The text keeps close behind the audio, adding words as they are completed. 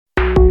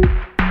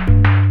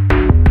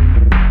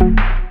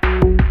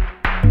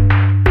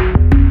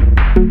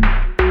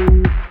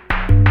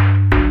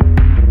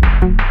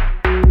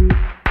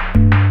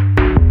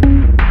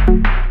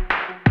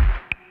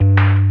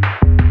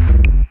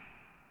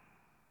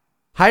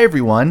Hi,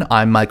 everyone.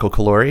 I'm Michael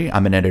Calori.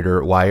 I'm an editor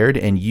at Wired,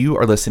 and you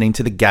are listening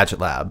to the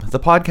Gadget Lab, the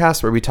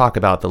podcast where we talk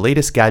about the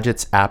latest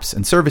gadgets, apps,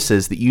 and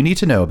services that you need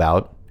to know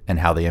about and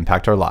how they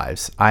impact our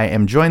lives. I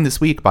am joined this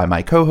week by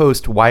my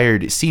co-host,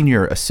 Wired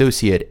Senior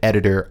Associate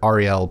Editor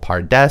Ariel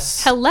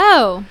Pardes.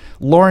 Hello.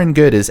 Lauren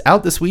Good is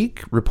out this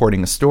week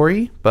reporting a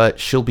story, but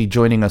she'll be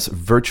joining us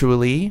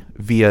virtually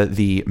via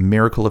the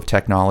miracle of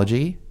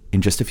technology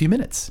in just a few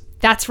minutes.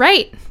 That's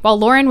right. While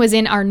Lauren was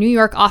in our New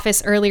York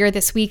office earlier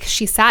this week,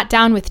 she sat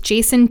down with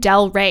Jason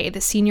Del Rey,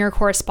 the senior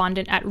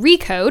correspondent at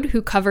Recode,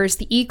 who covers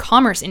the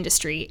e-commerce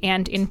industry,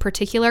 and in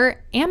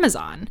particular,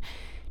 Amazon.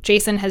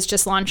 Jason has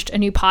just launched a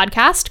new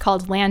podcast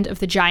called Land of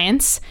the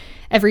Giants.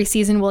 Every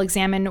season will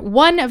examine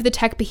one of the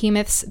tech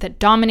behemoths that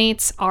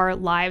dominates our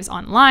lives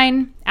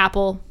online: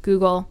 Apple,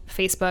 Google,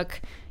 Facebook,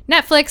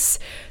 Netflix.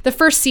 The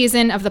first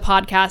season of the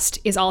podcast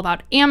is all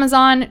about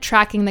Amazon,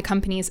 tracking the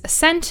company's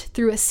ascent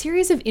through a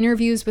series of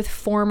interviews with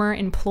former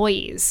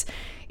employees.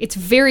 It's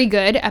very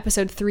good.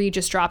 Episode 3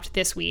 just dropped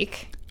this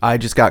week. I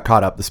just got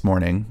caught up this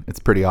morning. It's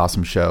a pretty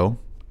awesome show.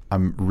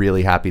 I'm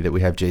really happy that we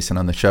have Jason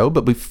on the show.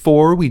 But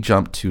before we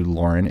jump to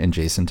Lauren and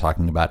Jason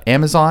talking about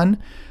Amazon,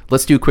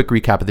 let's do a quick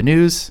recap of the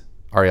news.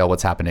 Ariel,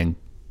 what's happening?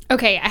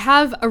 Okay, I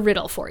have a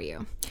riddle for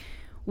you.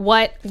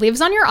 What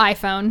lives on your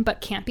iPhone but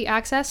can't be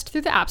accessed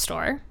through the App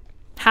Store,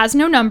 has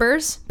no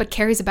numbers but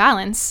carries a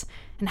balance,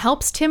 and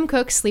helps Tim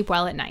Cook sleep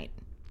well at night?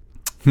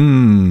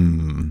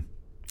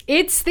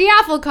 It's the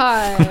Apple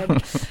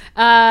Card.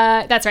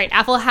 That's right.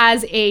 Apple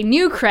has a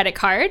new credit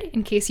card.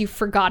 In case you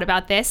forgot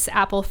about this,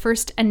 Apple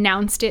first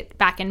announced it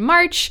back in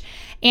March,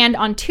 and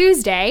on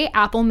Tuesday,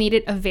 Apple made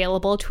it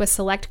available to a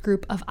select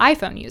group of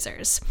iPhone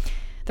users.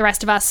 The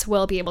rest of us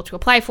will be able to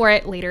apply for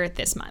it later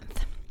this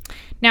month.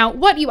 Now,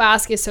 what, you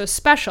ask, is so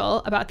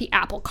special about the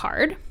Apple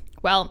Card?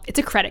 Well, it's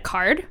a credit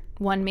card,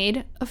 one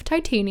made of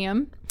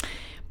titanium,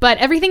 but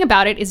everything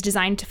about it is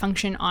designed to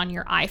function on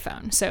your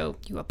iPhone. So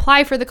you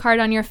apply for the card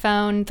on your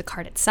phone, the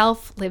card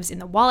itself lives in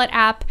the Wallet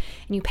app,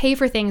 and you pay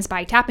for things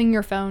by tapping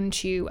your phone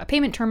to a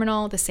payment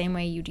terminal the same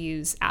way you'd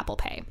use Apple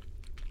Pay.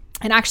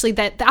 And actually,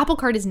 the Apple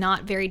Card is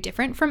not very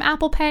different from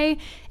Apple Pay,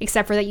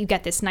 except for that you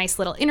get this nice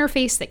little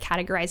interface that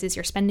categorizes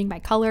your spending by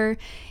color,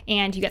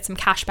 and you get some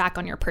cash back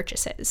on your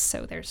purchases.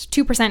 So there's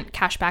 2%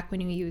 cash back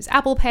when you use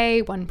Apple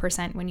Pay,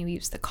 1% when you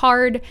use the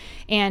card,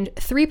 and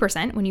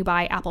 3% when you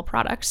buy Apple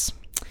products.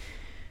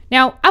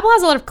 Now, Apple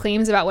has a lot of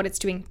claims about what it's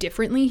doing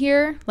differently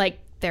here, like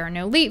there are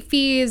no late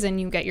fees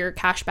and you get your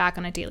cash back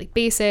on a daily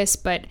basis.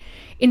 But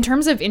in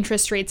terms of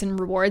interest rates and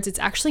rewards, it's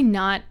actually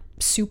not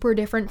super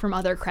different from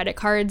other credit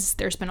cards.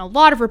 There's been a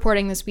lot of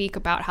reporting this week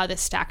about how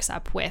this stacks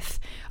up with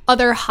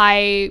other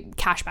high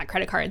cashback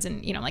credit cards.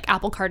 And, like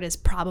Apple Card is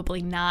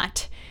probably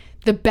not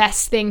the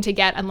best thing to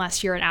get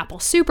unless you're an Apple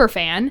super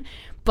fan.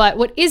 But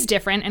what is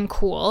different and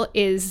cool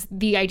is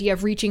the idea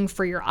of reaching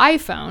for your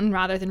iPhone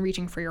rather than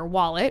reaching for your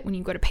wallet when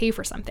you go to pay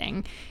for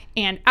something.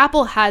 And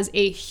Apple has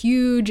a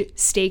huge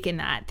stake in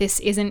that.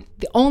 This isn't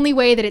the only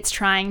way that it's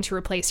trying to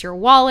replace your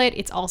wallet.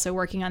 It's also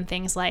working on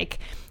things like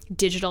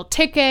digital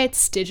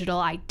tickets, digital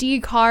ID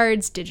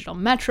cards, digital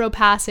Metro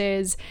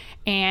passes,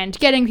 and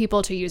getting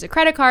people to use a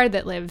credit card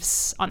that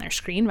lives on their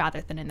screen rather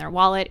than in their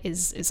wallet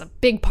is a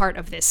big part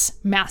of this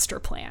master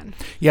plan.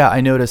 Yeah, I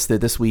noticed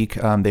that this week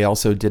they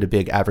also did a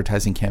big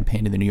advertising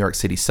campaign in the New York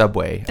City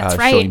subway. That's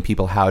right. Showing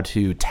people how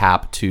to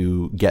tap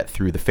to get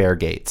through the fare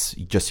gates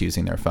just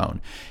using their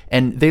phone.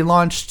 And they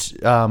launched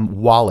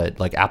Wallet,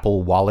 like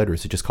Apple Wallet, or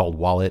is it just called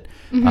Wallet,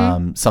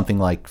 something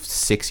like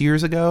 6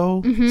 years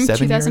ago, 7 years ago?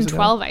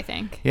 2012, I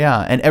think.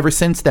 Yeah, and ever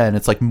since then,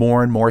 it's like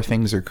more and more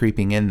things are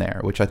creeping in there,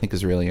 which I think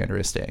is really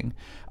interesting.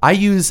 I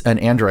use an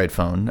Android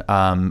phone,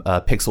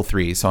 a Pixel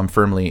 3, so I'm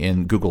firmly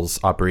in Google's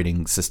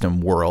operating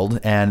system world.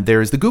 And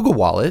there's the Google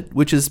Wallet,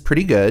 which is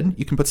pretty good.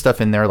 You can put stuff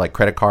in there like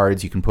credit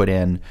cards. You can put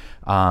in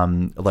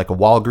like a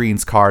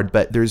Walgreens card,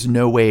 but there's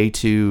no way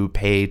to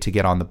pay to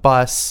get on the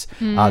bus.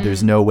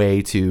 There's no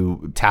way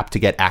to tap to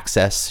get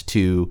access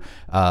to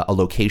a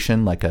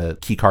location, like a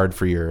key card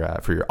for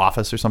your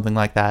office or something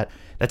like that.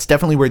 That's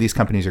definitely where these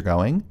companies are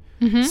going.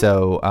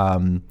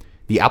 So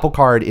the Apple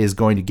Card is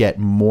going to get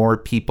more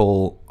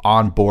people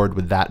on board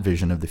with that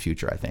vision of the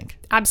future, I think.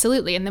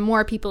 Absolutely. And the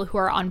more people who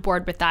are on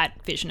board with that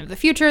vision of the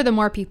future, the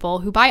more people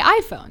who buy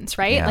iPhones,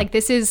 right? Yeah. Like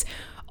this is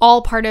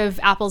all part of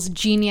Apple's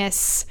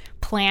genius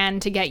plan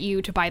to get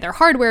you to buy their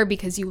hardware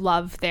because you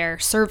love their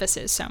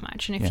services so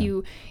much. And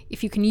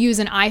if you can use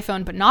an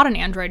iPhone but not an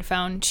Android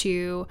phone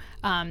to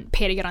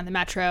pay to get on the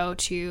Metro,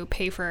 to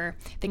pay for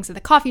things at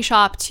the coffee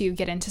shop, to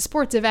get into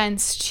sports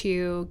events,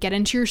 to get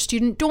into your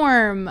student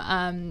dorm,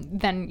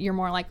 then you're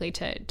more likely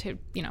to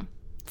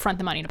front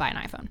the money to buy an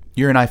iPhone.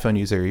 You're an iPhone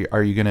user.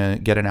 Are you going to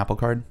get an Apple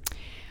Card?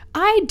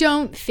 I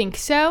don't think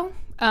so.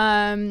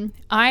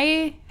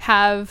 I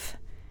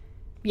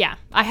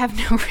have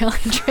no real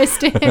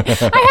interest in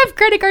it. I have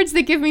credit cards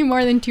that give me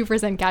more than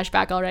 2% cash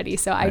back already,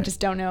 so I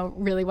just don't know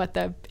really what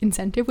the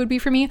incentive would be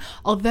for me.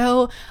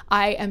 Although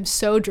I am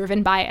so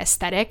driven by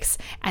aesthetics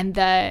and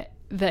the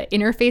the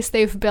interface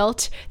they've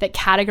built that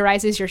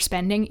categorizes your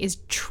spending is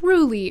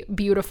truly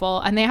beautiful.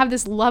 And they have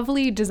this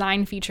lovely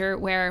design feature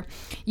where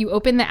you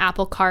open the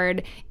Apple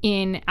Card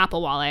in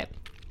Apple Wallet,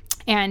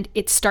 and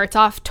it starts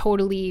off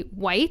totally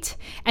white.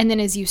 And then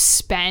as you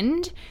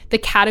spend, the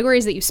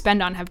categories that you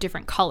spend on have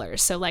different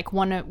colors. So like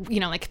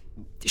like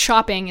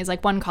shopping is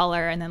like one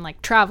color, and then like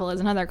travel is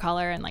another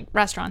color, and like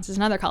restaurants is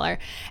another color.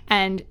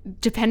 And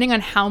depending on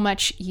how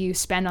much you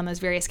spend on those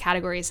various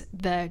categories,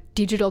 the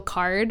digital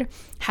card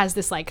has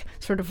this like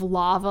sort of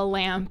lava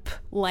lamp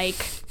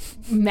like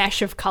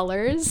mesh of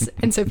colors.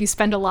 And so if you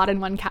spend a lot in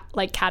one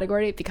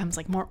category, it becomes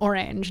like more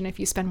orange. And if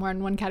you spend more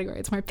in one category,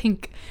 it's more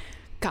pink.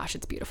 Gosh,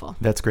 it's beautiful.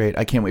 That's great.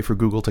 I can't wait for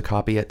Google to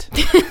copy it.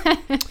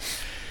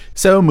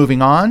 So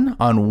moving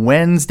on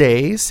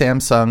Wednesday,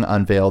 Samsung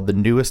unveiled the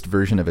newest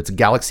version of its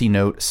Galaxy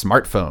Note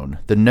smartphone.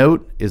 The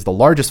Note is the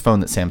largest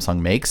phone that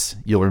Samsung makes.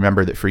 You'll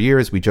remember that for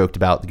years we joked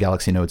about the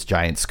Galaxy Note's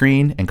giant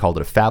screen and called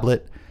it a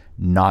phablet.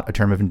 Not a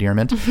term of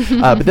endearment.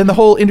 But then the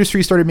whole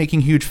industry started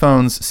making huge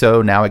phones,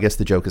 so now I guess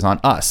the joke is on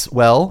us.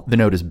 Well, the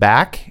Note is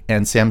back,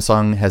 and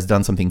Samsung has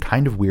done something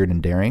kind of weird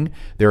and daring.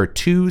 There are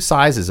two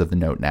sizes of the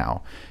Note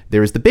now.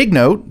 There is the big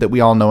Note that we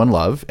all know and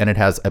love, and it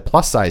has a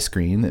plus-size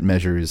screen that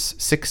measures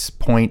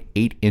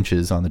 6.8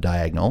 inches on the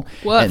diagonal.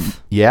 Woof. And,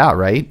 yeah,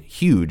 right?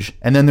 Huge.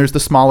 And then there's the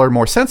smaller,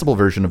 more sensible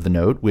version of the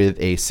Note with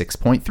a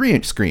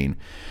 6.3-inch screen.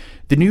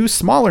 The new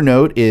smaller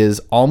Note is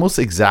almost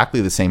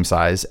exactly the same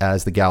size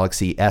as the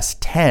Galaxy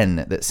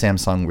S10 that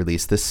Samsung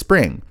released this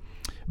spring.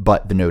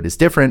 But the Note is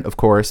different, of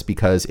course,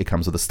 because it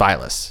comes with a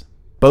stylus.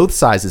 Both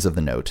sizes of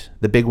the Note,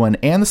 the big one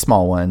and the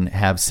small one,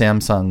 have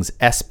Samsung's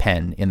S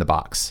Pen in the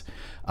box.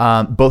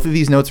 Both of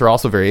these Notes are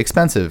also very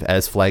expensive,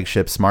 as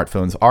flagship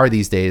smartphones are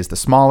these days. The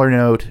smaller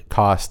Note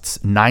costs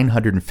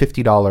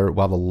 $950,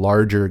 while the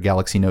larger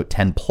Galaxy Note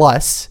 10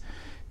 Plus,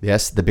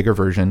 yes, the bigger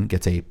version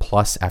gets a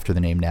plus after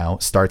the name now,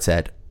 starts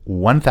at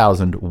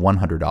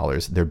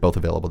 $1,100. They're both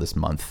available this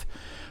month.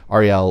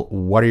 Ariel,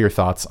 what are your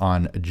thoughts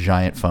on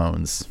giant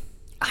phones?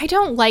 I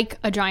don't like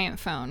a giant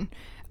phone.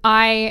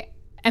 I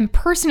am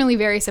personally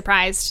very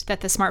surprised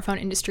that the smartphone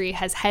industry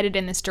has headed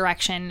in this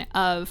direction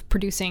of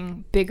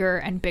producing bigger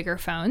and bigger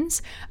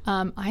phones.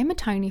 I'm a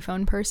tiny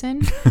phone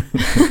person.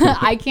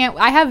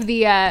 I have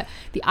the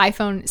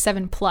iPhone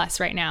 7 Plus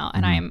right now,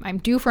 and I'm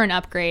due for an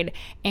upgrade.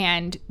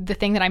 And the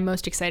thing that I'm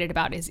most excited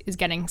about is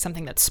getting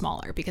something that's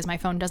smaller, because my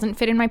phone doesn't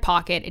fit in my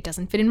pocket. It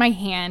doesn't fit in my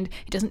hand.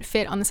 It doesn't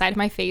fit on the side of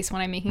my face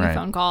when I'm making a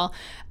phone call.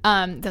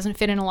 Doesn't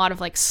fit in a lot of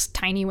like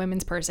tiny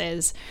women's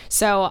purses.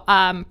 So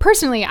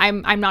personally,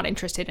 I'm not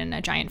interested in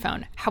a giant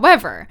phone.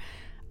 However,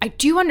 I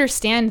do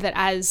understand that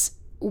as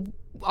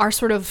our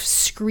sort of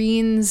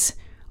screens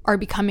are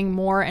becoming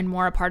more and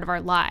more a part of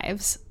our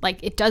lives,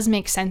 like it does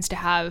make sense to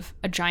have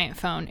a giant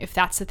phone if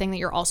that's the thing that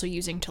you're also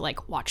using to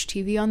like watch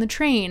TV on the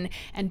train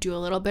and do a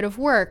little bit of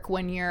work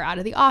when you're out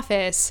of the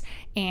office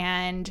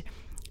and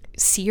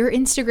see your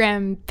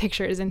Instagram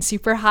pictures in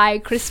super high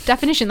crisp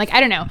definition. Like, I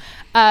don't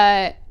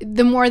know.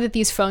 The more that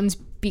these phones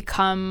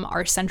become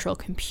our central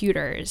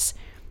computers,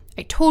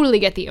 I totally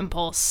get the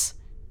impulse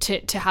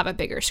to have a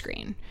bigger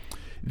screen.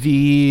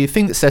 The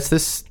thing that sets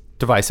this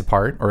device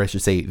apart, or I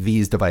should say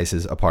these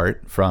devices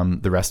apart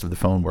from the rest of the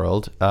phone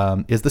world,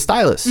 is the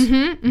stylus,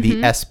 the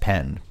S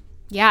Pen.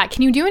 Yeah.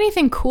 Can you do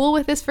anything cool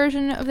with this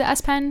version of the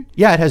S Pen?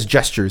 Yeah, it has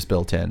gestures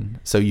built in.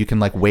 So you can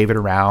like wave it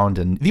around.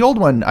 And the old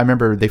one, I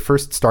remember they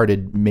first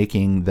started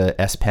making the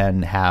S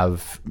Pen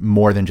have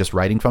more than just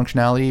writing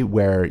functionality,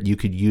 where you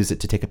could use it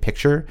to take a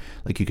picture.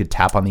 Like you could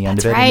tap on the end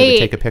of it and it would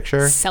take a picture.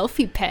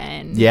 Selfie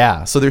pen.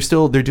 Yeah. So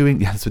they're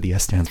doing, yeah, that's what the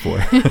S stands for.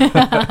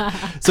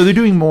 So they're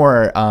doing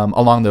more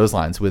along those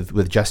lines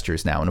with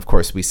gestures now. And of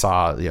course we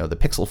saw, the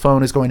Pixel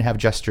phone is going to have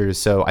gestures.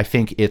 So I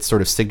think it's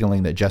sort of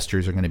signaling that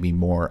gestures are going to be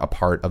more a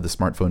part of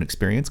the smartphone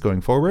experience going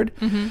forward.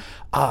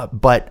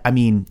 But I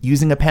mean,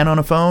 using a pen on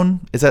a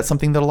phone, is that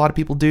something that a lot of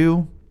people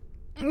do?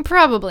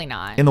 Probably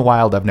not. In the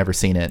wild, I've never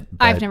seen it.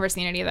 I've never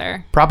seen it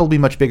either. Probably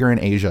much bigger in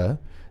Asia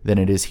than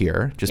it is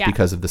here, just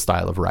because of the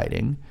style of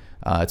writing.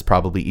 It's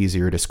probably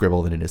easier to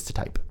scribble than it is to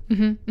type.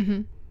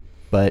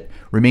 But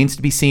remains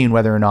to be seen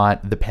whether or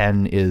not the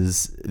pen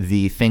is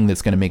the thing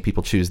that's going to make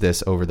people choose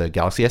this over the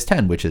Galaxy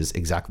S10, which is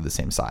exactly the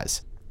same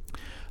size.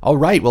 All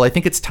right, well, I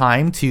think it's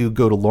time to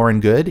go to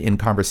Lauren Good in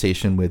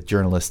conversation with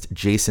journalist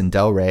Jason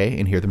Del Rey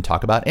and hear them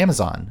talk about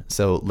Amazon.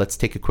 So let's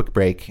take a quick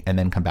break and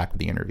then come back with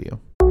the interview.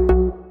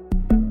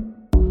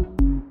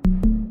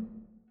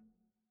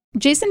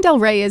 Jason Del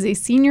Rey is a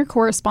senior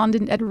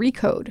correspondent at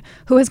Recode,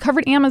 who has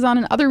covered Amazon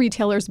and other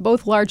retailers,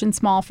 both large and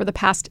small, for the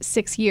past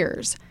 6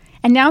 years.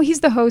 And now he's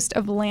the host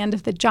of Land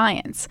of the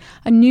Giants,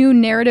 a new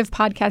narrative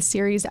podcast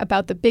series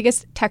about the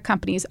biggest tech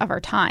companies of our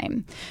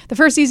time. The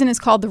first season is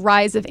called The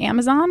Rise of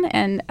Amazon,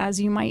 and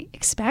as you might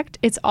expect,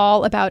 it's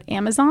all about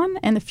Amazon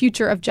and the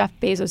future of Jeff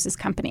Bezos'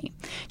 company.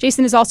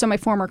 Jason is also my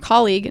former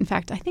colleague. In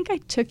fact, I think I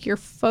took your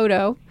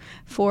photo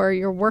for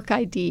your work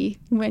ID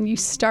when you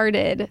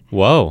started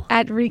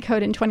at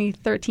Recode in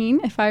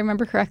 2013, if I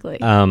remember correctly.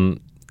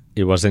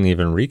 It wasn't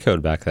even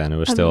Recode back then. It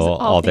was still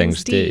All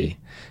Things D.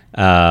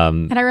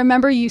 And I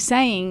remember you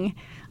saying,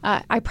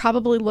 I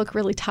probably look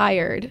really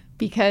tired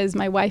because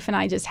my wife and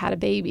I just had a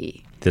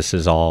baby. This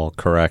is all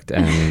correct,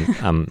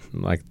 and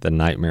like the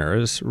nightmare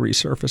is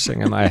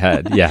resurfacing in my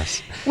head.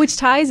 Yes. Which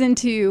ties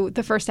into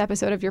the first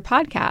episode of your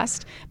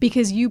podcast,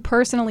 because you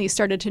personally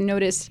started to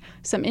notice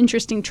some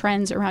interesting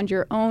trends around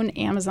your own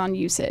Amazon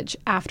usage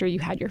after you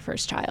had your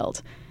first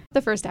child.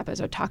 The first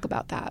episode, talk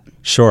about that.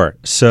 Sure.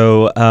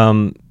 So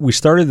we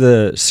started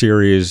the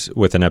series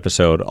with an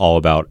episode all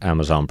about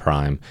Amazon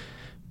Prime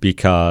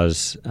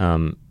because,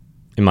 in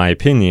my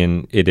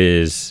opinion, it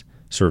is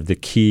sort of the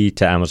key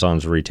to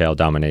Amazon's retail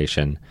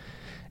domination.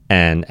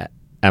 And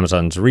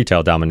Amazon's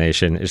retail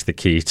domination is the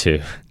key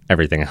to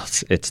everything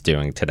else it's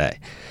doing today.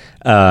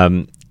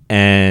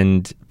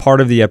 And part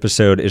of the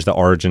episode is the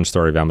origin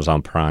story of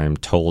Amazon Prime,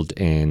 told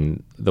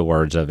in the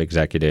words of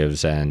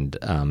executives and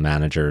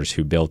managers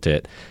who built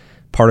it.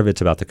 Part of it's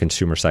about the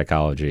consumer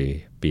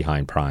psychology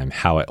behind Prime,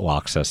 how it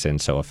locks us in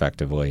so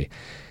effectively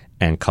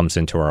and comes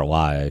into our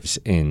lives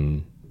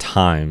in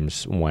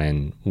times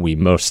when we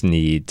most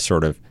need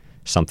sort of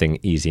something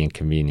easy and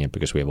convenient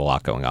because we have a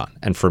lot going on.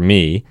 And for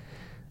me,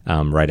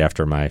 right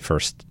after my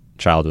first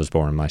child was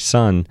born, my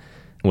son,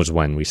 was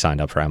when we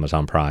signed up for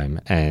Amazon Prime.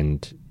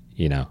 And,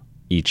 you know,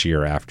 each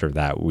year after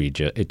that,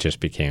 it just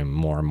became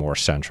more and more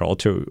central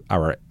to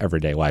our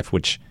everyday life,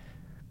 which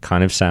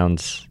kind of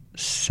sounds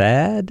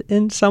sad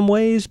in some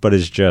ways, but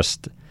is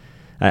just,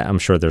 I'm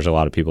sure there's a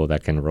lot of people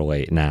that can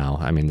relate now.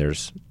 I mean,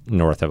 there's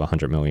north of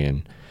 100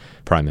 million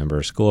Prime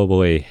members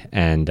globally.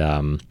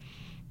 And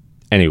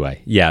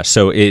anyway, yeah,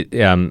 so it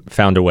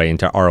found a way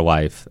into our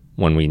life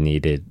when we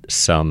needed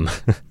some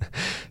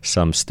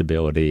some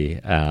stability,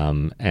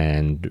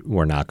 and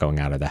we're not going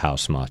out of the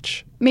house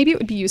much. Maybe it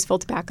would be useful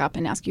to back up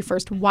and ask you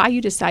first why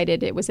you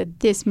decided it was at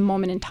this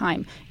moment in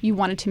time you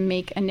wanted to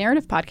make a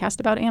narrative podcast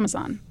about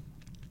Amazon.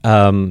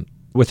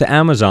 With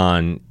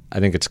Amazon, I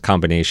think it's a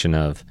combination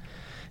of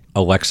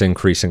Alexa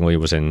increasingly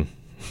was in,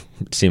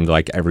 it seemed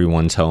like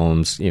everyone's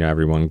homes, you know,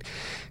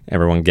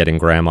 everyone getting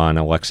grandma an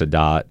Alexa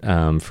Dot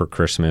for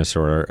Christmas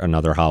or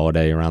another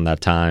holiday around that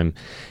time.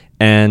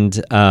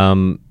 And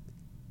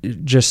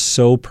just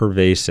so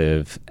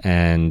pervasive,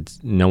 and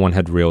no one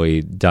had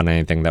really done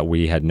anything that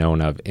we had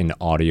known of in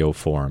audio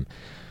form.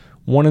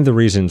 One of the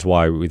reasons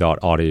why we thought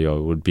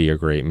audio would be a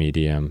great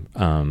medium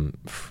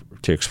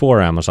to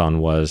explore Amazon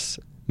was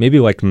maybe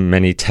like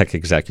many tech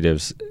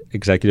executives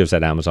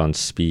at Amazon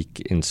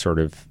speak in sort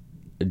of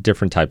a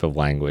different type of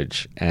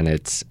language, and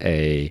it's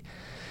a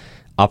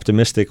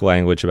optimistic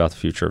language about the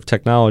future of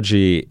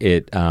technology.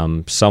 It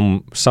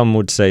some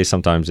would say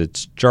sometimes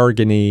it's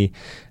jargony,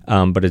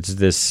 but it's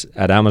this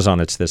at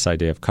Amazon. It's this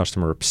idea of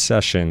customer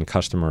obsession,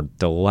 customer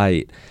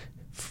delight,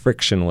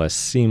 frictionless,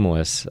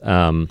 seamless,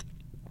 and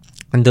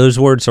those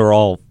words are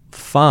all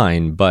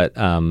fine, but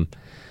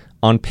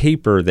on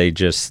paper they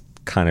just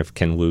kind of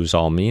can lose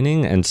all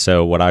meaning. And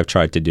so what I've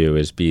tried to do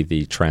is be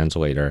the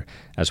translator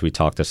as we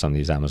talk to some of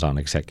these Amazon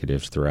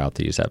executives throughout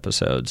these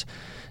episodes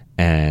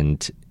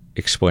and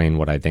explain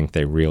what I think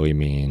they really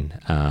mean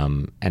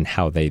and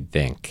how they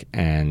think.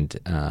 And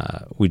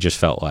we just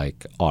felt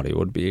like audio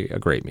would be a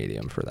great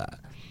medium for that.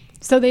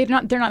 So they're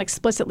not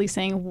explicitly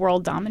saying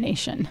world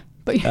domination,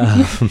 but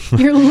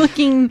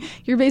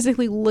you're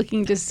basically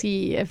looking to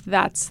see if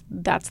that's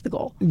the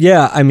goal.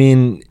 Yeah, I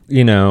mean,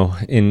 you know,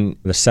 in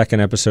the second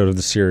episode of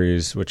the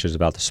series, which is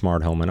about the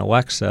smart home and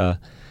Alexa,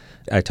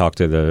 I talked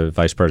to the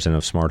vice president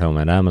of smart home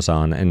at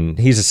Amazon, and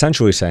he's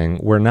essentially saying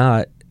we're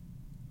not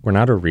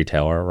a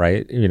retailer,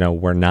 right? You know,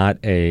 we're not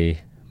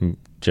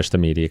just a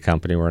media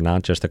company. We're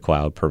not just a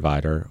cloud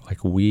provider.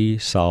 Like, we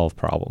solve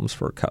problems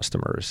for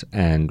customers,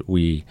 and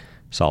we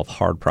solve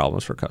hard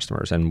problems for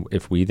customers. And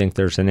if we think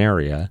there's an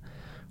area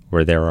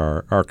where there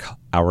are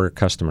our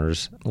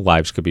customers'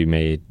 lives could be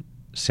made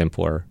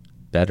simpler,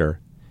 better,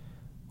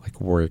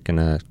 like, we're going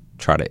to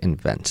try to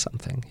invent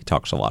something. He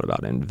talks a lot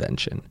about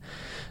invention.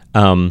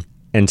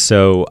 And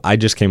so I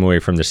just came away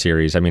from the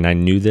series. I mean, I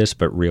knew this,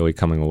 but really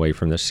coming away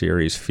from the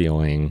series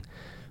feeling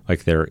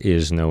like there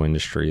is no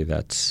industry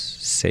that's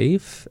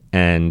safe.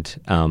 And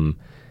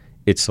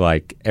it's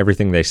like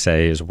everything they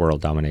say is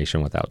world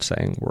domination without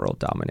saying world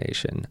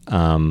domination.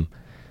 And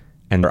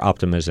their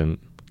optimism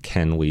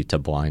can lead to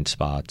blind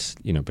spots,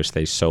 you know, because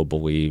they so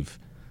believe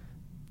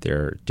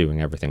they're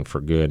doing everything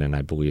for good. And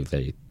I believe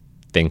they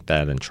think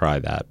that and try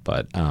that.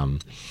 But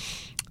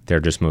they're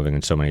just moving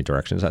in so many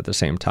directions at the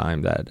same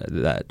time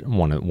that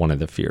one of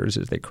the fears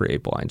is they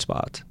create blind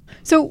spots.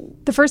 So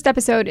the first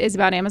episode is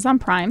about Amazon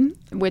Prime,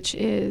 which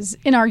is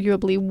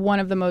inarguably one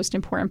of the most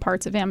important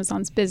parts of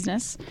Amazon's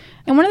business.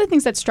 And one of the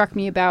things that struck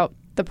me about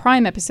the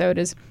Prime episode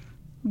is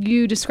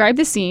you describe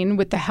the scene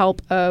with the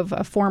help of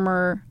a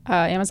former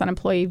Amazon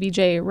employee,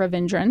 Vijay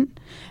Ravindran,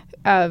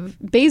 of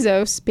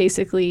Bezos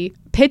basically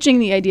pitching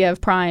the idea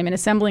of Prime and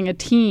assembling a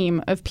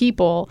team of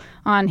people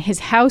on his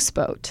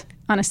houseboat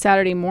on a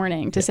Saturday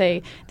morning to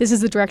say, this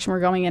is the direction we're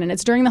going in. And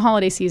it's during the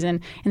holiday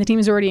season, and the team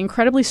is already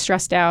incredibly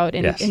stressed out.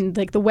 And, yes. and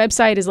like the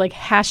website is like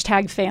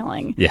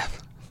 #failing. Yeah.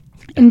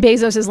 And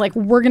Bezos is like,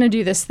 we're going to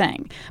do this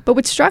thing. But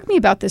what struck me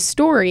about this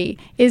story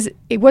is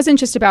it wasn't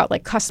just about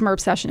like customer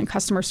obsession and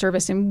customer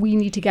service and we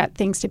need to get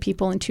things to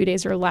people in 2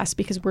 days or less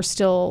because we're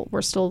still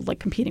like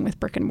competing with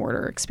brick and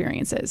mortar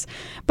experiences.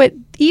 But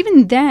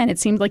even then, it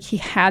seemed like he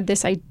had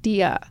this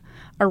idea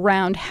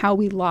around how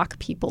we lock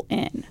people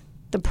in.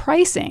 The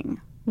pricing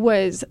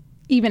was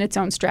even its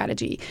own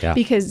strategy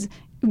because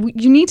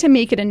you need to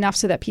make it enough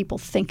so that people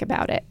think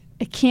about it.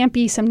 It can't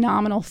be some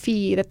nominal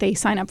fee that they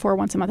sign up for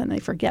once a month and they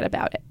forget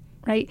about it,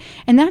 right?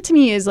 And that to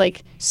me is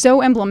like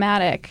so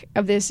emblematic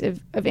of this,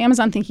 of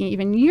Amazon thinking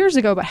even years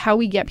ago about how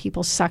we get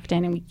people sucked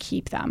in and we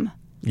keep them.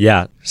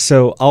 Yeah.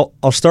 So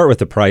I'll start with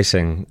the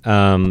pricing.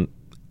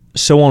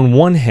 So on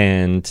one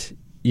hand,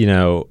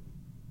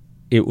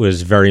 it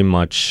was very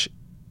much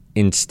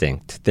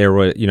instinct. There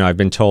were, I've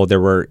been told there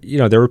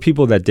were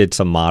people that did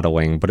some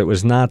modeling, but it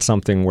was not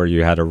something where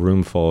you had a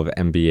room full of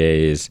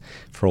MBAs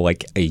for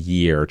like a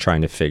year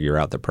trying to figure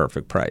out the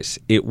perfect price.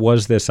 It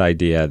was this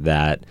idea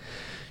that,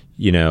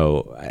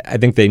 I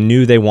think they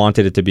knew they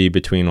wanted it to be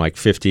between like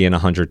 $50 and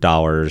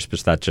 $100,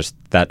 because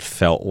that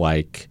felt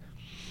like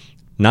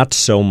not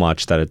so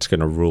much that it's going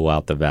to rule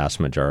out the vast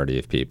majority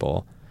of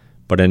people,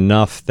 but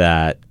enough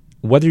that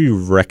whether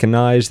you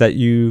recognize that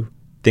you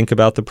think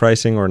about the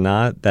pricing or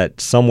not, that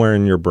somewhere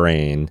in your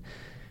brain,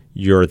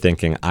 you're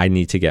thinking, I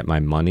need to get my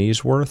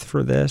money's worth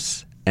for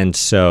this. And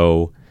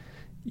so,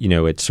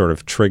 it sort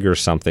of triggers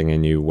something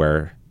in you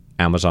where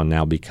Amazon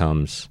now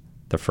becomes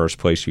the first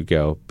place you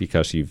go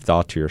because you've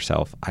thought to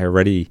yourself, I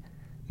already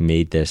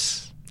made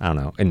this,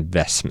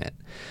 investment.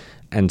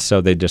 And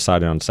so they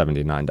decided on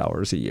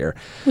 $79 a year.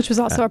 Which was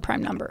also a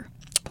prime number.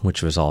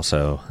 Which was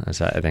also,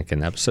 as I think in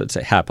the episode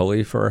say,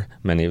 happily for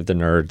many of the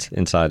nerds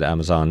inside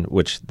Amazon,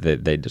 which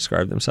they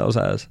describe themselves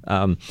as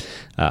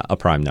a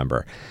prime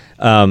number.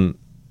 And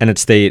it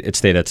stayed at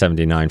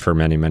 $79 for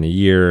many, many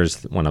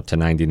years, went up to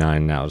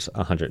 $99, now it's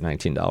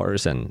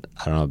 $119. And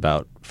I don't know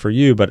about for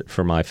you, but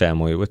for my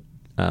family with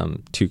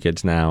 2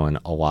 kids now and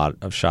a lot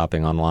of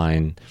shopping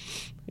online,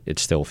 it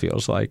still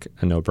feels like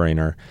a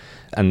no-brainer.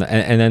 And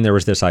then there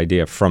was this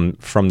idea from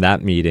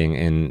that meeting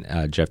in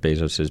Jeff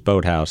Bezos's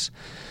boathouse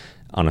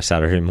on a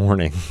Saturday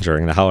morning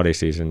during the holiday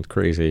season,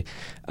 crazy.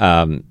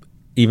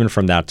 Even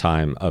from that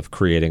time of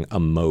creating a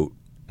moat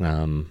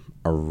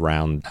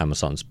around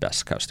Amazon's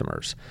best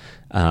customers.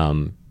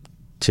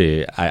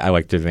 I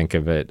like to think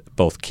of it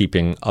both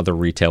keeping other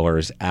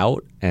retailers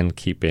out and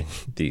keeping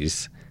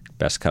these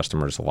best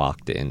customers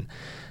locked in.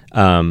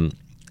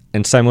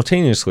 And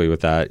simultaneously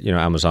with that,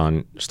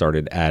 Amazon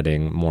started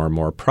adding more and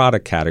more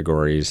product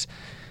categories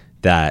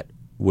that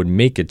would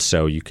make it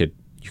so you could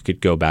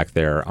go back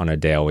there on a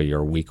daily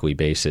or weekly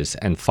basis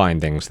and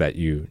find things that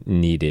you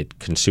needed,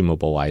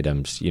 consumable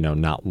items,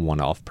 not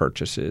one-off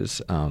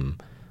purchases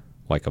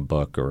like a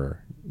book or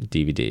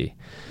DVD.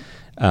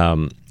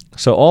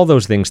 So all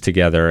those things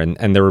together,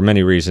 and there were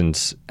many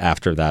reasons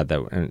after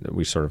that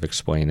we sort of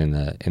explain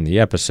in the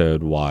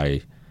episode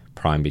why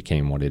Prime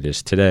became what it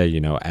is today.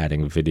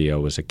 Adding video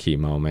was a key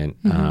moment.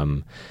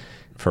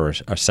 For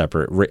a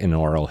separate written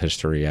oral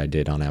history I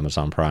did on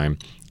Amazon Prime,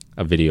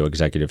 a video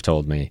executive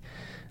told me,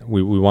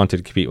 we wanted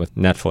to compete with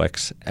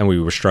Netflix, and we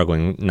were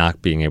struggling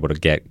not being able to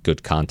get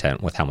good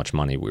content with how much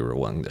money we were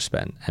willing to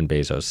spend. And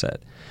Bezos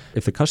said,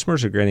 if the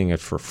customers are getting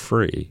it for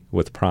free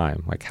with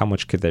Prime, like how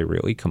much could they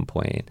really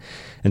complain?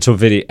 And so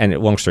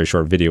long story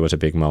short, video was a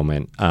big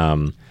moment.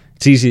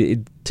 It's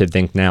easy to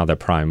think now that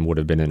Prime would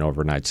have been an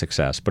overnight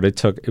success, but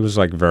it was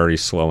like very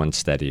slow and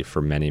steady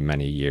for many,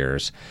 many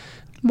years.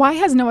 Why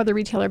has no other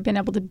retailer been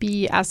able to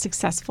be as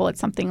successful at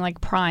something like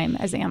Prime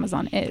as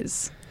Amazon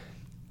is?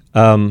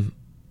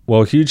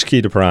 Well, a huge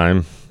key to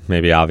Prime,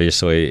 maybe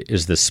obviously,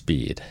 is the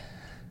speed.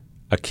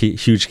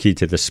 Huge key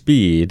to the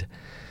speed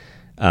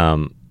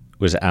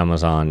was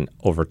Amazon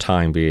over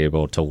time being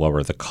able to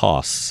lower the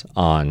costs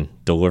on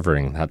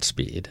delivering that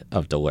speed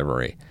of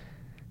delivery.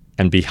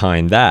 And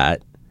behind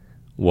that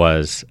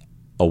was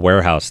a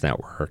warehouse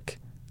network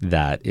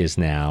that is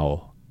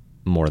now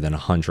more than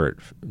 100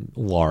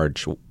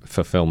 large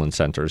fulfillment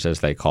centers,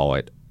 as they call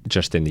it,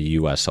 just in the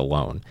U.S.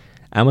 alone.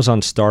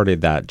 Amazon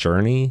started that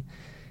journey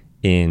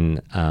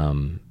in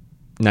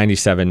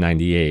 97,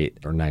 98,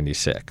 or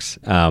 96.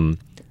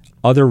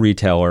 Other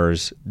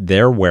retailers,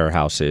 their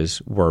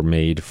warehouses were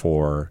made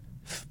for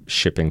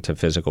shipping to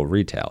physical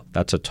retail.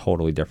 That's a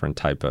totally different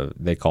type of,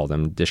 they call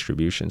them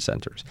distribution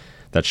centers.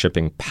 That's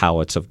shipping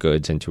pallets of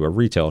goods into a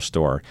retail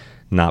store,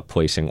 not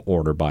placing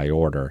order by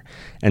order.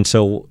 And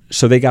so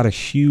they got a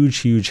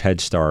huge head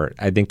start.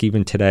 I think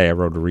even today, I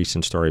wrote a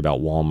recent story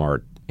about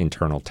Walmart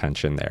internal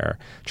tension there,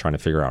 trying to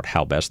figure out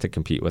how best to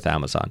compete with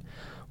Amazon.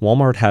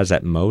 Walmart has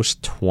at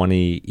most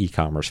 20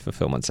 e-commerce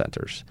fulfillment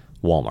centers.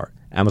 Walmart.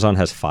 Amazon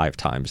has 5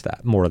 times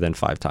that, more than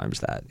 5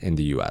 times that in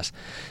the U.S.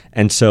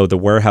 And so the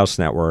warehouse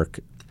network,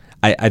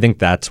 I think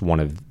that's one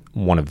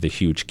of the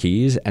huge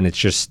keys, and it's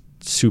just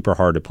super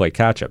hard to play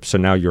catch up. So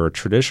now you're a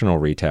traditional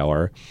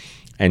retailer,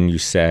 and you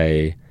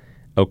say,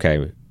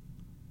 okay,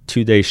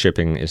 2-day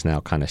shipping is now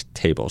kind of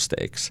table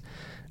stakes.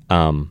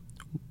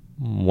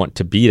 Want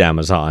to beat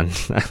Amazon?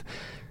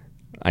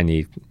 I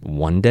need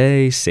one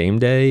day, same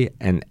day.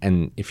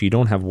 And if you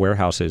don't have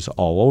warehouses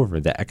all over,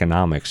 the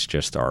economics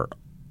just are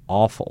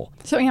awful.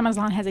 So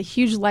Amazon has a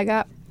huge leg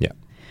up. Yeah.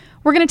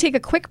 We're going to take a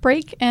quick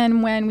break,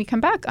 and when we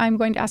come back, I'm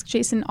going to ask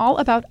Jason all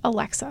about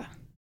Alexa.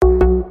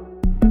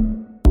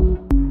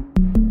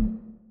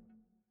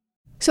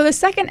 So the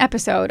second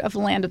episode of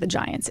Land of the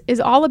Giants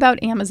is all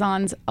about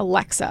Amazon's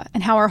Alexa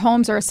and how our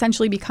homes are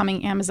essentially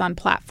becoming Amazon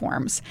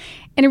platforms.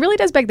 And it really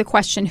does beg the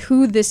question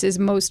who this is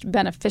most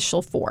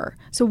beneficial for.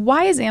 So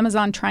why is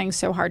Amazon trying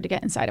so hard to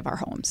get inside of our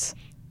homes?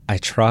 I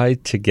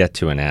tried to get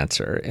to an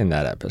answer in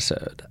that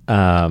episode.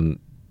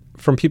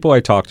 From people I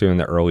talked to in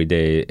the early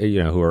days,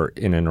 who are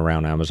in and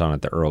around Amazon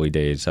at the early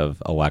days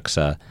of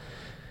Alexa,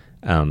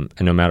 and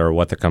no matter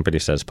what the company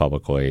says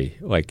publicly,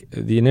 like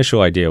the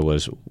initial idea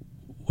was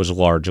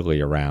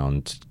largely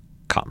around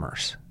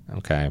commerce,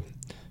 okay?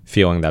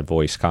 Feeling that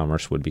voice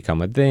commerce would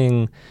become a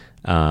thing,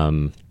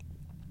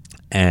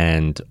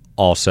 and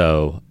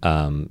also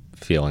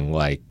feeling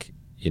like,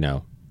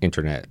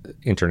 Internet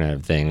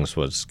of Things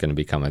was going to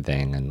become a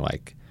thing, and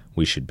like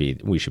we should be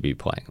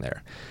playing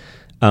there.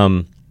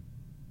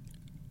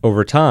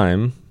 Over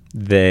time,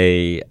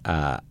 they,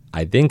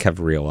 I think, have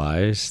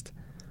realized,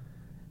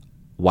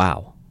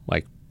 wow,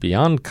 like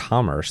beyond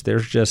commerce,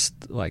 there's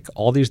just like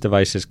all these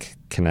devices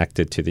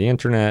connected to the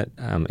internet.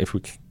 If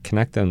we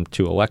connect them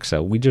to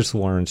Alexa, we just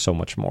learn so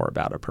much more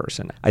about a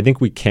person. I think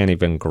we can't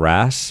even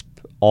grasp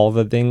all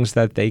the things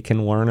that they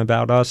can learn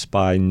about us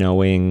by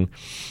knowing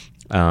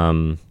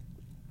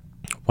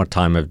what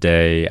time of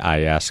day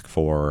I ask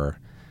for,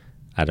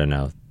 I don't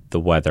know,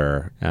 the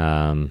weather.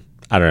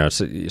 I don't know.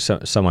 So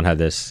someone had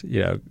this,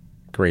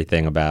 great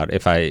thing about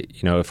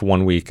if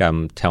one week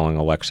I'm telling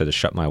Alexa to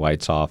shut my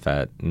lights off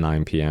at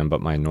 9 p.m.,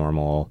 but my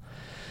normal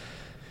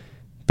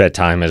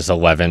bedtime is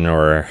 11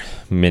 or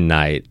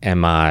midnight.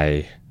 Am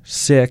I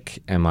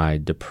sick? Am I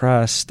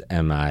depressed?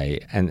 And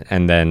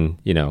then,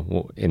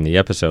 in the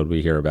episode,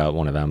 we hear about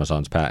one of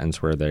Amazon's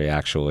patents where they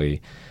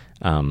actually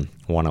want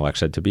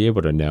Alexa to be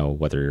able to know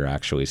whether you're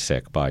actually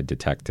sick by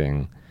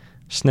detecting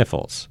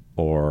sniffles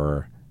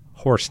or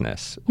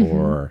hoarseness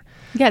or...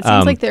 Yeah, it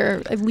seems like there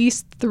are at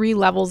least 3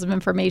 levels of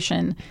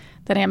information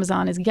that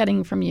Amazon is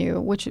getting from you,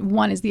 which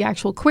one is the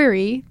actual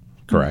query.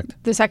 Correct.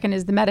 The second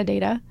is the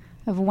metadata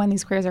of when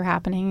these queries are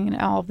happening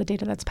and all of the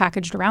data that's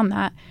packaged around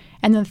that.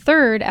 And then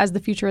third, as the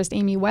futurist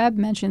Amy Webb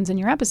mentions in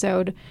your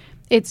episode,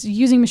 it's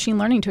using machine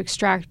learning to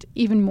extract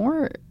even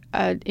more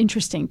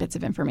interesting bits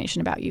of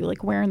information about you,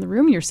 like where in the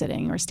room you're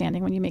sitting or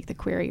standing when you make the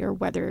query, or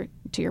whether,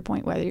 to your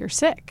point, whether you're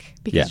sick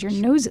because your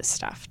nose is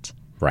stuffed.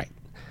 Right.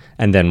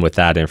 And then with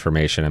that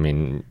information, I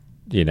mean,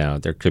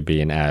 there could be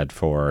an ad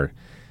for,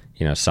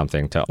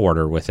 something to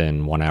order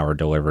within 1 hour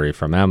delivery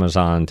from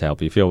Amazon to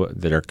help you feel.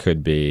 There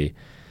could be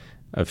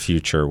a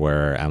future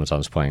where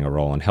Amazon's playing a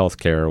role in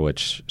healthcare,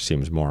 which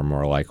seems more and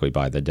more likely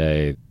by the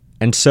day.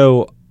 And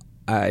so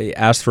I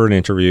asked for an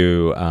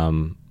interview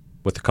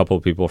with a couple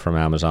of people from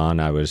Amazon.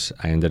 I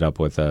ended up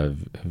with a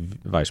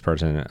vice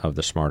president of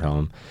the smart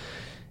home.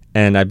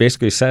 And I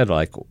basically said,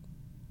 like,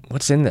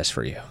 what's in this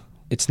for you?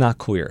 It's not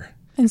clear.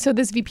 And so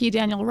this VP,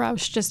 Daniel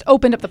Rausch, just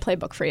opened up the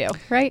playbook for you,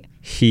 right?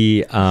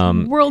 He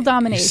world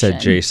domination. He said,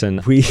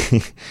 Jason,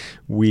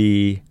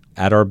 we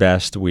at our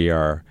best, we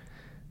are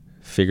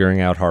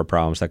figuring out hard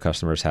problems that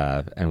customers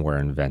have, and we're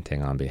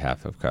inventing on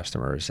behalf of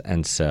customers.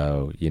 And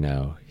so,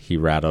 he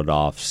rattled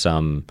off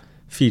some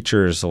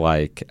features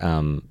like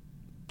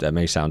that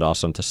may sound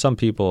awesome to some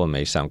people and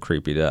may sound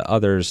creepy to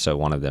others. So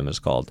one of them is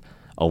called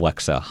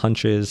Alexa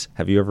Hunches.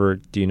 Have you ever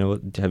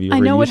I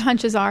know what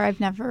hunches are.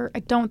 I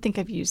don't think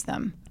I've used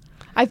them.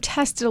 I've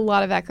tested a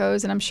lot of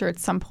Echoes, and I'm sure at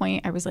some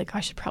point I was like, I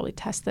should probably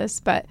test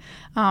this. But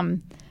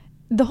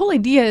the whole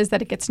idea is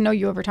that it gets to know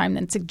you over time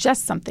and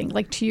suggests something.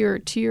 Like to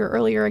your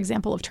earlier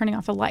example of turning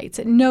off the lights,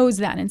 it knows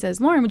that and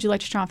says, Lauren, would you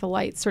like to turn off the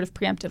lights, sort of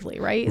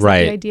preemptively, right? Is right.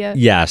 that the idea?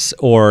 Yes.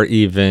 Or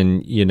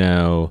even,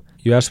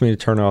 you asked me to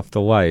turn off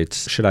the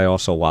lights. Should I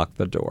also lock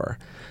the door?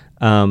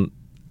 And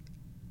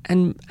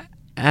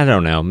I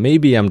don't know.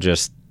 Maybe I'm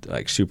just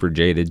like super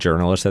jaded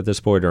journalist at this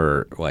point,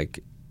 or like,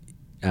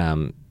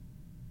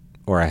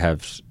 or I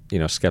have,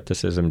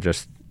 skepticism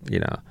just,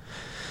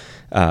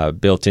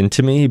 built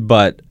into me,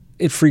 but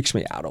it freaks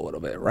me out a little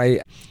bit,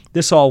 right?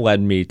 This all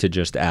led me to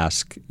just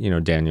ask,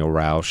 Daniel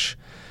Rausch,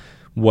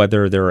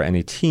 whether there are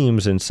any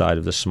teams inside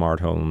of the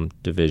smart home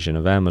division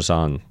of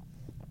Amazon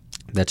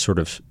that sort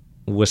of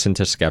listen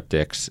to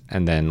skeptics,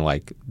 and then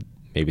like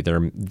maybe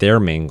their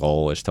main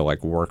goal is to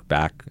like work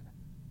back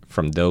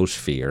from those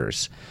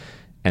fears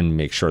and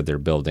make sure they're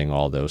building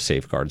all those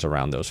safeguards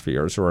around those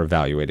fears, or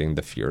evaluating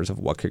the fears of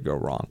what could go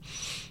wrong.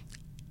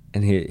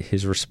 And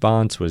his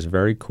response was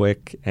very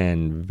quick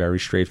and very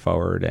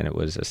straightforward, and it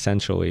was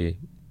essentially,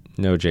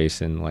 no,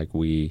 Jason, like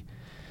we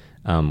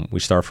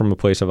start from a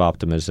place of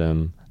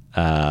optimism,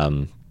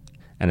 and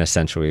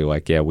essentially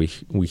like, yeah, we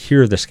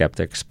hear the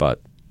skeptics,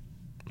 but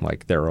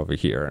like they're over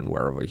here and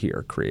we're over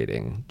here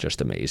creating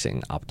just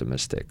amazing,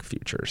 optimistic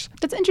futures.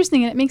 That's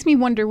interesting, and it makes me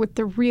wonder what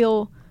the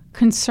real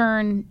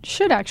concern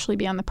should actually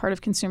be on the part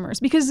of consumers,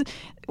 because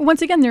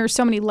once again, there are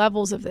so many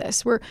levels of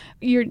this where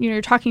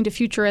you're talking to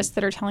futurists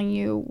that are telling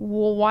you,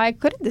 well, why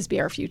couldn't this be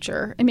our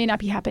future? It may not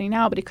be happening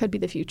now, but it could be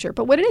the future.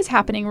 But what it is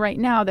happening right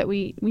now that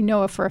we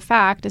know of for a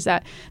fact is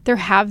that there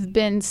have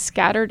been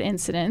scattered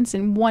incidents,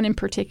 and one in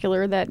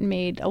particular that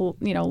made a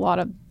lot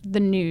of the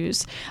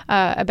news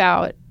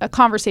about a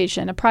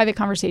private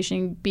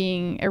conversation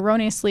being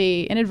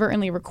erroneously,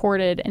 inadvertently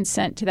recorded and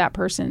sent to that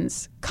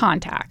person's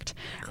contact.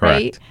 Correct.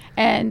 Right?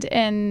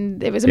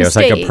 And it was a It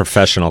mistake. was like a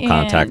professional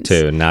contact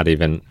too, not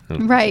even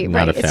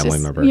not a family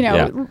member.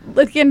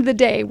 At the end of the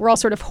day, we're all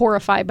sort of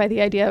horrified by the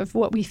idea of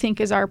what we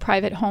think is our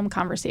private home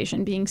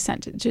conversation being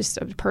sent to just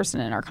a person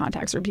in our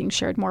contacts or being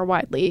shared more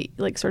widely,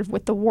 like sort of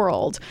with the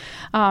world.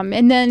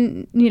 And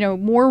then,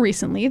 more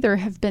recently, there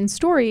have been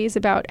stories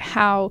about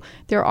how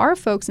there are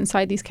folks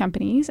inside these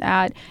companies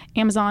at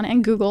Amazon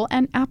and Google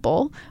and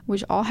Apple,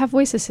 which all have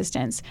voice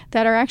assistants,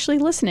 that are actually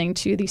listening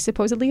to these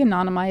supposedly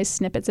anonymized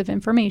snippets of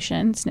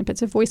information,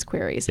 snippets of voice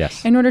queries,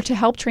 in order to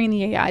help train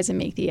the AIs and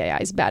make the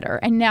AIs better.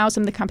 And now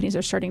some of the companies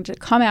are starting to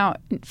come out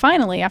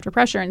finally after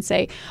pressure and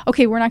say,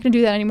 okay, we're not going to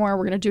do that anymore.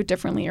 We're going to do it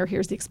differently, or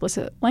here's the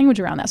explicit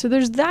language around that. So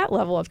there's that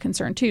level of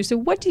concern too. So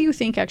what do you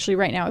think actually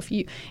right now, if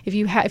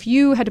you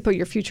had to put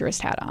your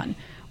futurist hat on,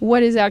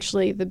 what is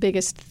actually the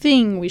biggest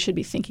thing we should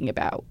be thinking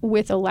about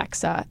with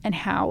Alexa and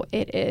how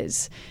it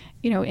is,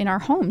 in our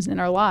homes and in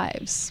our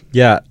lives?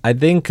 Yeah, I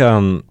think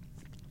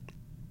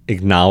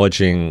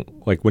acknowledging,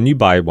 like, when you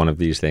buy one of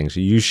these things,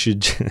 you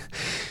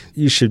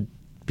should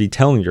be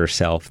telling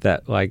yourself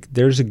that, like,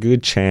 there's a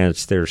good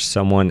chance there's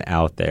someone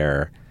out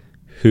there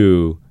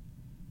who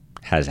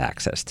has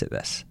access to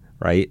this,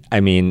 right? I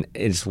mean,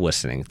 is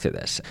listening to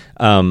this.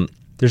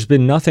 There's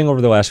been nothing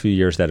over the last few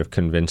years that have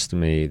convinced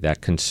me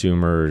that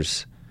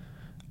consumers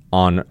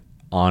on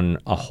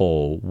a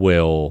whole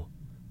will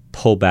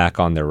pull back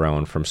on their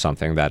own from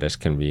something that is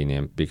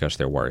convenient because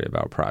they're worried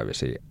about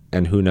privacy.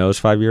 And who knows,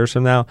 5 years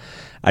from now?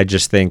 I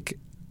think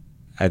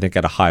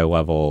at a high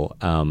level,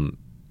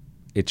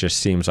 it just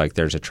seems like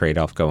there's a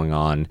trade-off going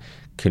on,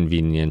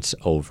 convenience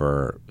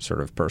over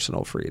sort of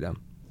personal freedom.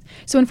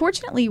 So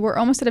unfortunately, we're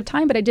almost out of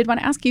time, but I did want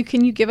to ask you,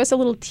 can you give us a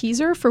little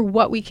teaser for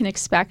what we can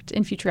expect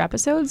in future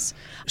episodes?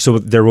 So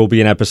there will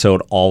be an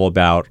episode all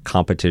about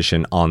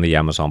competition on the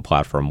Amazon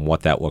platform,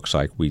 what that looks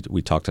like.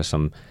 We talked to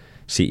some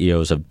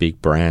CEOs of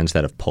big brands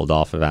that have pulled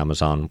off of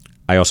Amazon.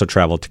 I also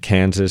traveled to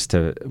Kansas,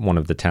 to one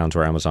of the towns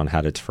where Amazon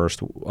had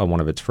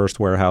one of its first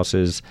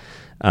warehouses,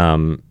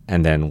 and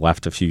then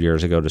left a few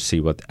years ago to see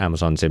what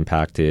Amazon's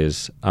impact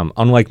is.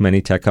 Unlike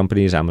many tech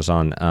companies,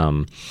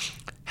 Amazon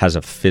has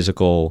a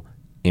physical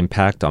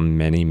impact on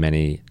many,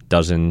 many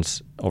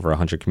dozens, over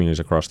 100 communities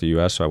across the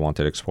U.S., so I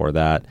wanted to explore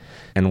that.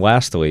 And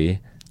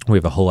lastly, we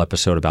have a whole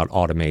episode about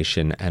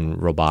automation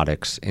and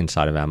robotics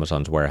inside of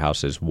Amazon's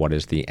warehouses. What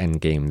is the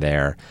end game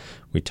there?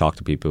 We talk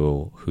to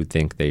people who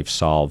think they've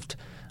solved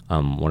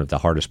one of the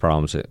hardest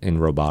problems in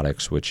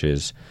robotics, which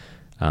is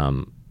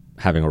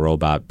having a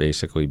robot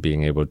basically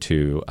being able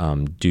to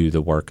do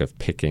the work of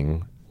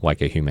picking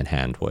like a human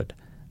hand would.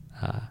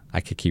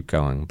 I could keep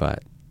going,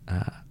 but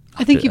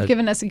I think you've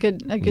given us a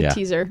good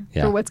teaser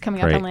for what's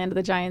coming up on Land of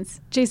the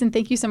Giants. Jason,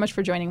 thank you so much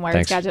for joining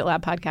Wired's Gadget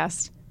Lab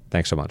podcast.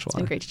 Thanks so much, It's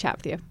been great to chat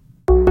with you.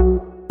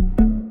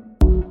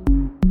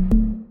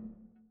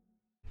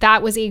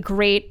 That was a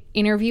great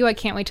interview. I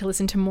can't wait to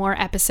listen to more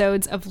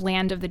episodes of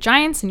Land of the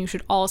Giants, and you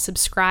should all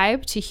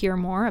subscribe to hear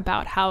more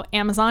about how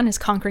Amazon is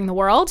conquering the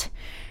world.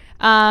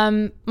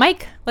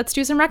 Mike, let's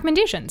do some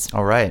recommendations.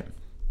 All right.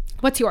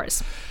 What's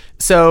yours?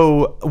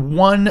 So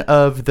one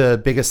of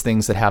the biggest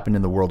things that happened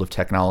in the world of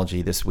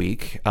technology this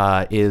week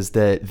is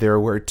that there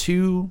were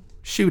 2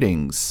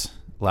 shootings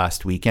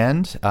last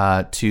weekend,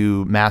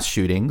 2 mass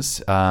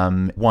shootings,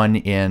 one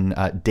in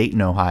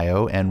Dayton,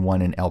 Ohio, and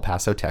one in El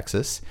Paso,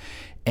 Texas.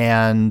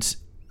 And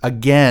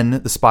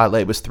again, the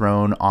spotlight was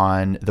thrown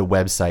on the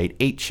website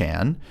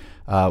 8chan,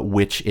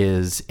 which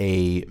is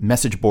a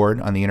message board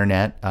on the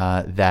internet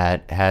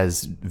that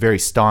has very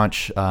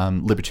staunch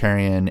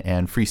libertarian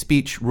and free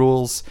speech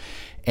rules,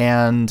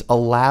 and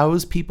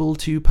allows people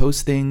to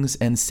post things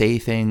and say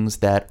things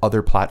that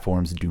other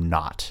platforms do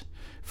not.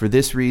 For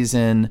this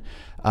reason,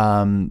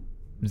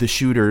 the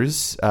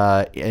shooters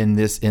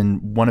in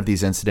one of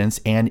these incidents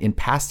and in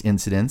past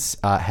incidents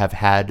have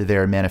had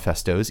their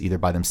manifestos, either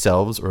by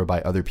themselves or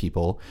by other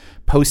people,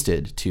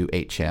 posted to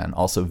 8chan.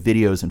 Also,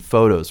 videos and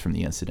photos from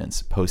the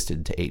incidents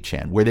posted to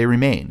 8chan, where they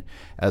remain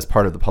as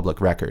part of the public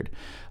record.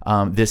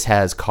 This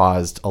has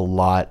caused a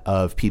lot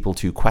of people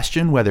to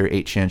question whether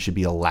 8chan should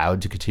be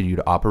allowed to continue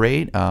to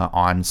operate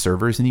on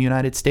servers in the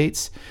United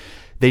States.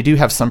 They do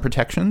have some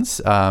protections,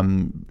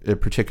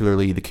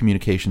 particularly the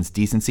Communications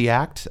Decency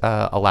Act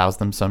allows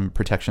them some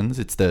protections.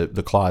 It's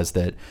the clause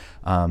that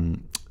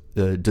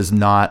does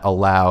not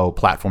allow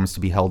platforms to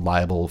be held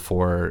liable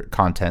for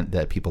content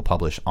that people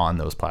publish on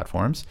those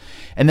platforms.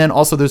 And then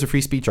also there's a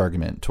free speech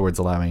argument towards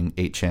allowing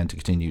 8chan to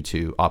continue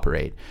to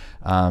operate.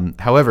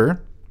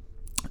 However,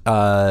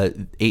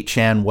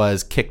 8chan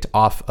was kicked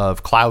off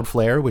of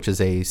Cloudflare, which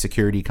is a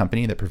security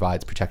company that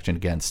provides protection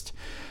against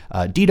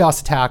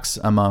DDoS attacks,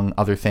 among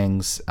other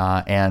things,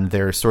 and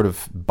they're sort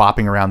of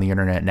bopping around the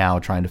internet now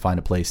trying to find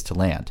a place to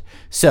land.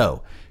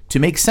 So, to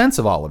make sense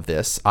of all of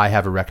this, I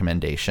have a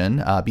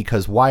recommendation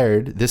because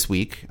Wired this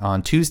week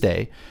on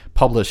Tuesday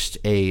published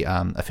a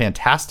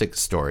fantastic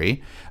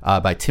story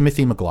by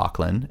Timothy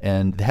McLaughlin,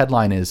 and the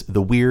headline is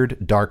 "The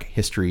Weird Dark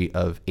History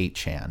of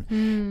 8chan,"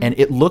 and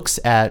it looks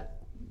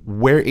at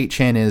where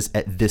 8chan is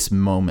at this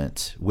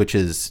moment, which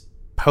is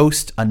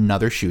post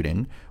another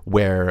shooting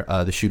where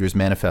the shooter's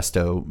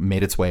manifesto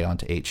made its way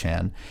onto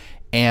 8chan,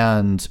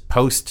 and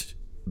post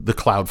the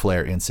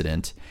Cloudflare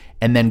incident,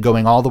 and then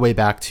going all the way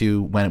back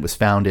to when it was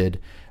founded,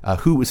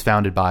 who it was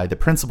founded by, the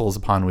principles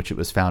upon which it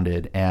was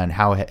founded, and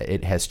how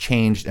it has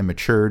changed and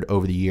matured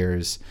over the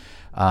years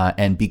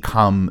and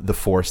become the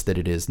force that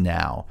it is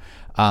now.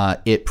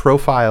 It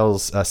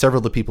profiles several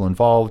of the people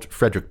involved.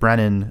 Frederick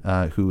Brennan,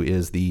 who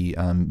is the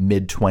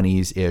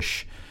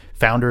mid-20s-ish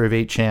founder of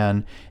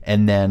 8chan,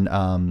 and then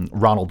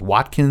Ronald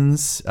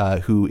Watkins,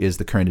 who is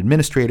the current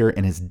administrator,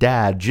 and his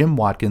dad, Jim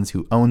Watkins,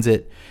 who owns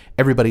it.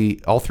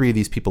 All three of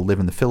these people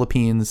live in the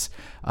Philippines.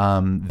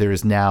 There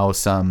is now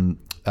some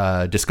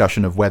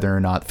discussion of whether or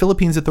not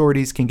Philippines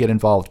authorities can get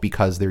involved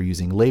because they're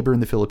using labor in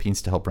the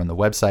Philippines to help run the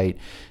website.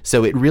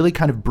 So it really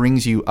kind of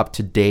brings you up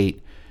to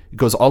date. It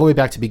goes all the way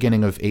back to the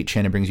beginning of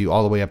 8chan and brings you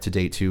all the way up to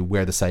date to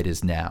where the site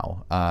is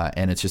now.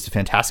 And it's just a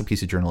fantastic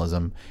piece of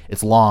journalism.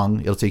 It's long.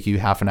 It'll take you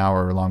half an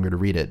hour or longer to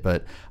read it,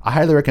 but I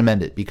highly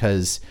recommend it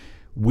because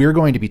we're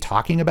going to be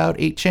talking about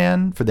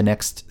 8chan for the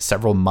next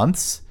several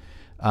months,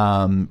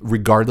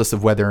 regardless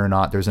of whether or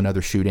not there's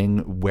another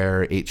shooting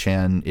where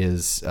 8chan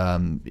is,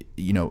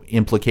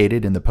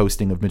 implicated in the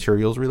posting of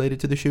materials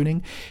related to the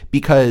shooting,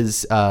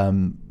 because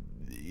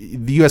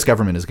the U.S.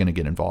 government is going to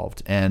get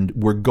involved, and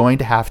we're going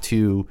to have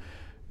to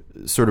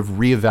sort of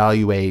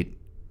reevaluate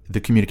the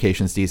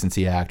Communications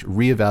Decency Act,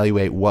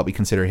 reevaluate what we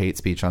consider hate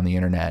speech on the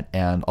internet,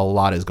 and a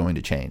lot is going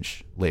to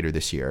change later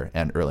this year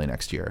and early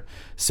next year.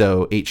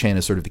 So 8chan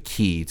is sort of the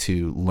key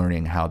to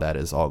learning how that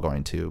is all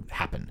going to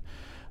happen.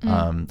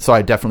 So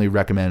I definitely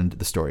recommend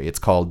the story. It's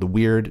called The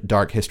Weird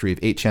Dark History of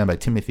 8chan by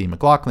Timothy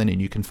McLaughlin,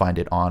 and you can find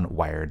it on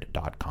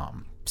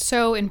Wired.com.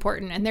 So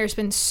important. And there's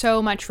been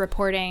so much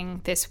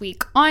reporting this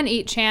week on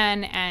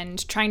 8chan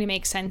and trying to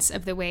make sense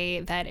of the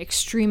way that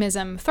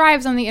extremism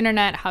thrives on the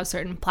internet, how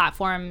certain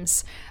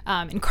platforms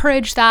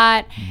encourage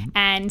that.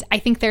 And I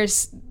think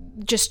there's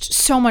just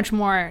so much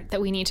more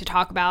that we need to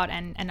talk about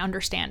and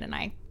understand. And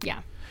I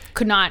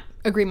could not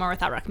agree more with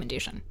that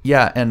recommendation.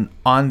 Yeah, and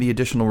on the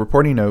additional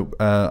reporting note,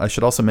 I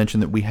should also mention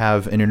that we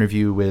have an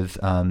interview with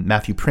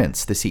Matthew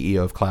Prince, the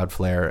CEO of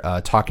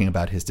Cloudflare, talking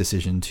about his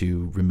decision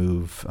to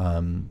remove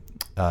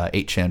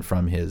 8chan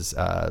from his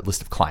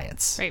list of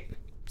clients. Right.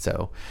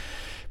 So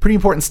pretty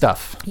important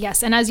stuff.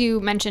 Yes, and as you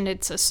mentioned,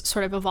 it's a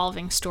sort of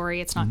evolving story.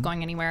 It's not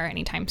going anywhere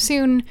anytime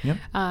soon. Yep.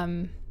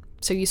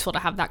 So useful to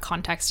have that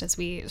context as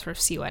we sort of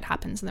see what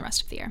happens in the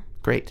rest of the year.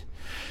 Great.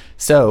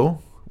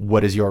 So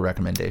what is your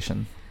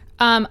recommendation?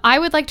 I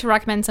would like to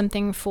recommend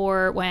something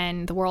for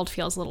when the world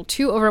feels a little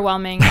too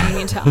overwhelming and you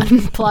need to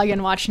unplug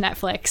and watch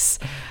Netflix,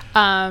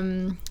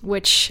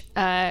 which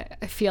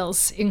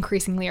feels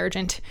increasingly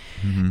urgent.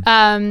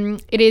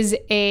 It is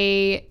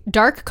a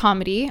dark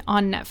comedy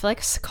on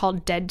Netflix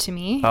called Dead to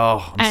Me.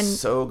 Oh, I'm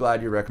so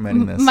glad you're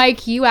recommending this.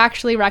 Mike, you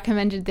actually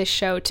recommended this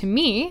show to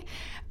me,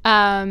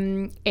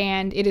 and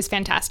it is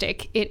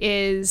fantastic. It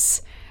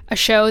is a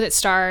show that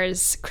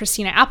stars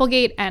Christina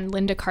Applegate and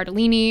Linda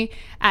Cardellini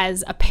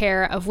as a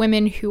pair of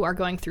women who are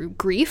going through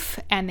grief,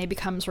 and they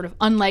become sort of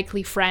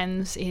unlikely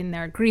friends in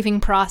their grieving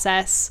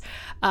process.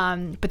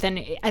 But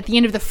then at the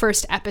end of the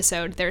first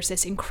episode, there's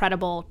this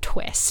incredible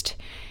twist,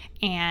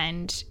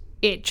 and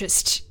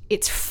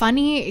it's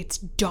funny, it's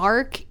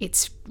dark,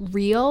 it's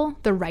real.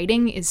 The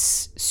writing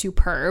is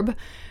superb.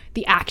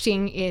 The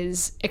acting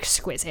is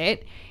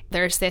exquisite.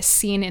 There's this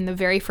scene in the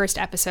very first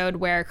episode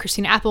where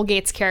Christina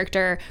Applegate's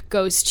character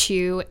goes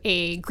to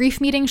a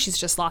grief meeting. She's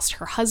just lost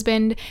her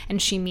husband,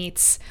 and she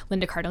meets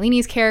Linda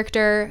Cardellini's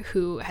character,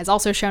 who has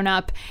also shown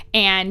up,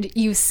 and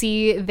you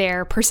see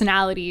their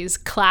personalities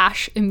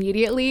clash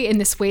immediately in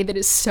this way that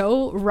is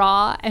so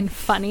raw and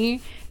funny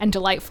and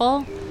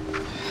delightful.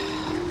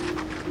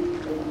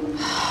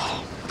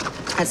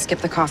 I'd skip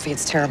the coffee.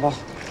 It's terrible.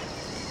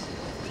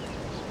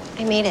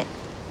 I made it.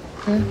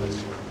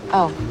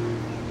 Oh,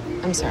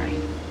 I'm sorry.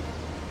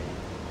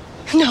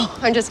 No,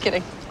 I'm just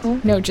kidding.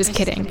 No, just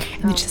kidding.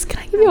 And then she's, can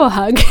I give you a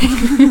hug?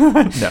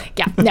 No.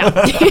 Yeah, no.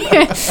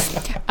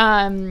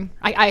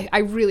 I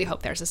really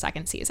hope there's a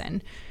second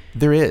season.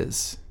 There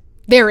is.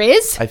 There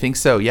is? I think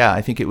so. Yeah,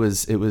 I think it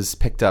was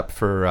picked up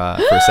for a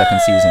second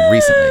season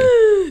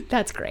recently.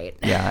 That's great.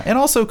 Yeah, and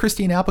also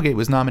Christine Applegate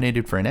was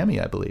nominated for an Emmy,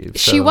 I believe.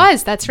 She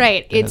was. That's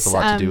right. It has a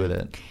lot to do with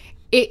it.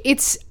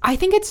 I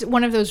think it's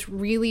one of those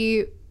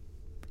really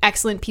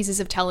excellent pieces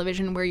of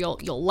television where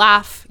you'll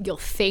laugh, you'll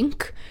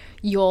think,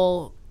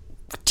 you'll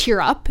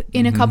tear up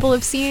in a couple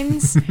of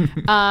scenes,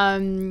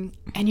 and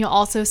you'll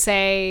also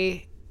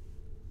say,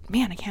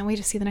 man, I can't wait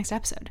to see the next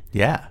episode.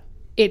 Yeah.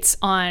 It's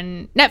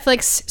on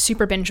Netflix,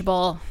 super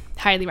bingeable,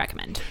 highly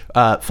recommend.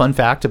 Fun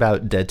fact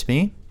about Dead to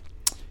Me.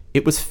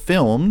 It was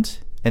filmed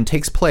and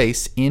takes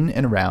place in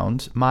and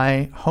around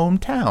my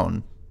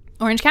hometown.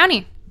 Orange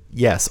County.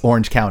 Yes,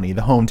 Orange County,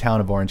 the hometown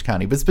of Orange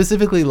County, but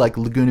specifically like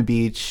Laguna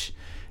Beach,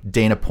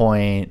 Dana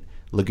Point,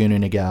 Laguna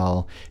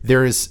Niguel.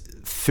 There's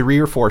 3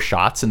 or 4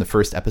 shots in the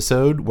first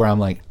episode where I'm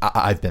like,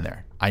 I've been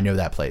there. I know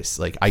that place.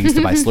 Like, I used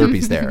to buy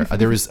Slurpees there.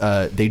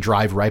 They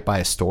drive right by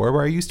a store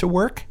where I used to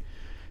work.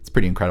 It's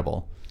pretty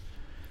incredible.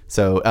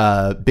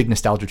 So big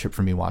nostalgia trip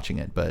for me watching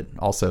it, but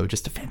also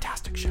just a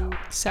fantastic show.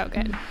 So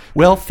good.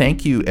 Well,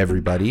 thank you,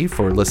 everybody,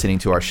 for listening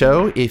to our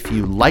show. If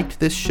you liked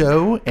this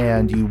show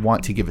and you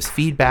want to give us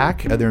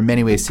feedback, there are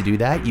many ways to do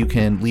that. You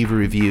can leave a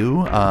review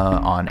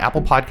on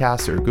Apple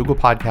Podcasts or Google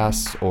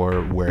Podcasts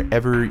or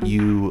wherever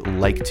you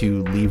like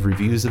to leave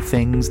reviews of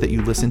things that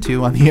you listen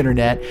to on the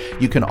internet.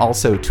 You can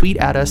also tweet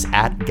at us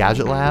at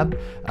Gadget Lab.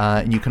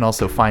 And you can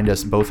also find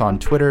us both on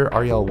Twitter.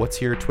 Ariel,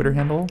 what's your Twitter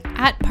handle?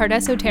 At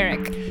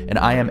Pardesoteric. And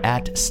I am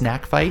at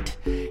Snackfight.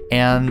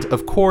 And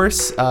of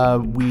course,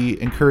 we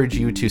encourage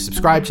you to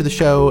subscribe to the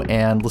show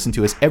and listen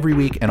to us every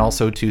week, and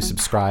also to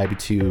subscribe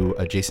to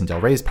Jason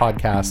Del Rey's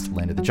podcast,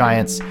 Land of the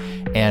Giants.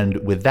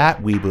 And with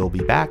that, we will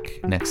be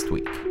back next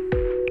week.